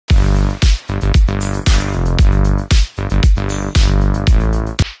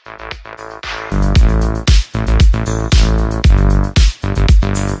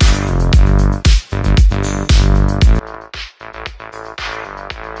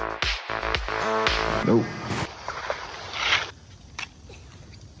Nope.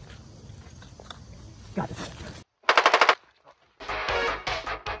 Got it.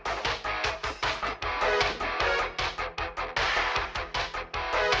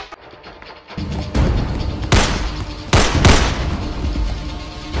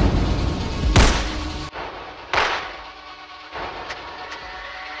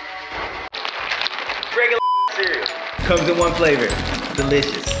 Regular cereal. Comes in one flavor.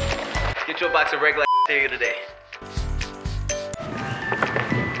 Delicious. Let's get you a box of regular cereal today.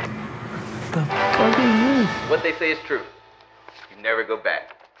 The fuck is this? What they say is true. You never go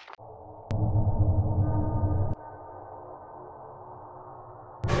back.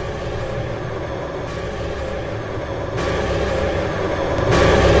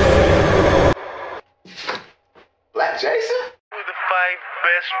 Black Jason? Who are the 5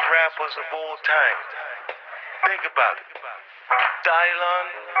 best rappers of all time? Think about it. Dylan,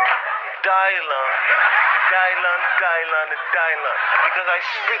 and Dylan. Because I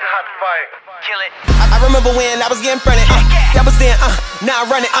spit hot fire. Kill it. I remember when I was getting fronted, that was then, now I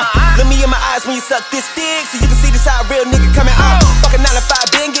run it, Look me in my eyes when you suck this dick, so you can see this how a real nigga coming, Fucking 9 to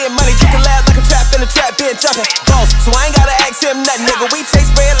 5, been getting money, trick a lab like I'm trapped in a trap, been jumping, boss, so I ain't gotta ask him nothing, nigga, we take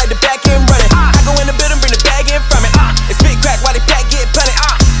spread like the back end running, I go in the building, bring the bag in from it, it's big crack while they pack get punted,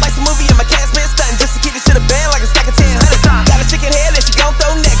 like some movie in my cash been stunting, just to keep this shit a band like a stack of 1000s, got a chicken head and she gon'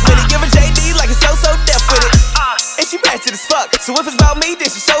 throw neck with it, give her JD like it's so deaf with it, and she ratchet as fuck, so if it's about me,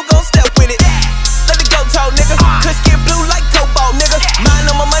 then she so gon' step with it. Let it go, toe, nigga. Kush get blue like cobalt, nigga. Mine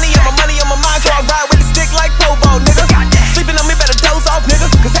on my money on my mind, so I ride with a stick like Pobo, nigga. Sleeping on me, better doze off, nigga.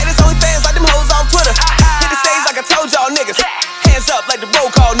 Cause haters only fans like them hoes off Twitter. Hit the stage like I told y'all niggas. Hands up like the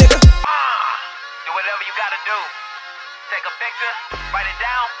roll call, nigga. Do whatever you gotta do. Take a picture, write it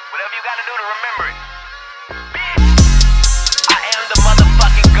down, whatever you gotta do to remember it. Bitch, I am the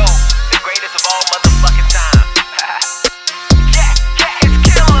motherfucking GOAT, the greatest of all motherfucking time.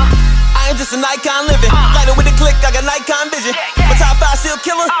 I am just an icon living. Lighter with a click, I got Nikon vision. My top 5 still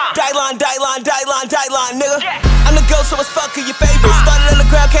killer. Dylan, nigga. I'm the GOAT, so it's fuck who your favorite. Started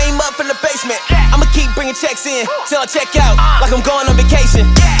underground, came up from the basement. I'ma keep bringing checks in till I check out, like I'm going on vacation.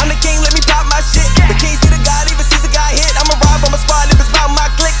 I'm the king, let me pop my shit. The king see the God, even sees a guy hit. I'ma rob on my squad, if it's about my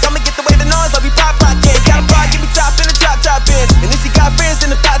click. I'ma get the way the noise, like we pop in. Got a bar, give me top in the top in. And if she got friends,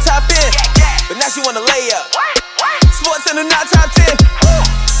 then the top in. But now she wanna lay up. Sports in the not top 10.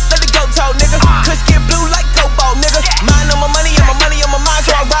 Let it go, toe, nigga. Kush get blue like cobalt, nigga. Mine on my money on my mind,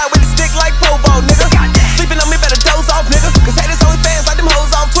 so I ride with a stick like Pobo, nigga. Sleeping on me, better doze off, nigga. Cause haters only fans like them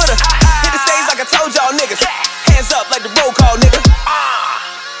hoes off Twitter. Hit the stage like I told y'all niggas. Hands up like the roll call, nigga.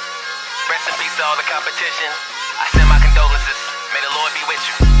 Rest in peace to all the competition. I send my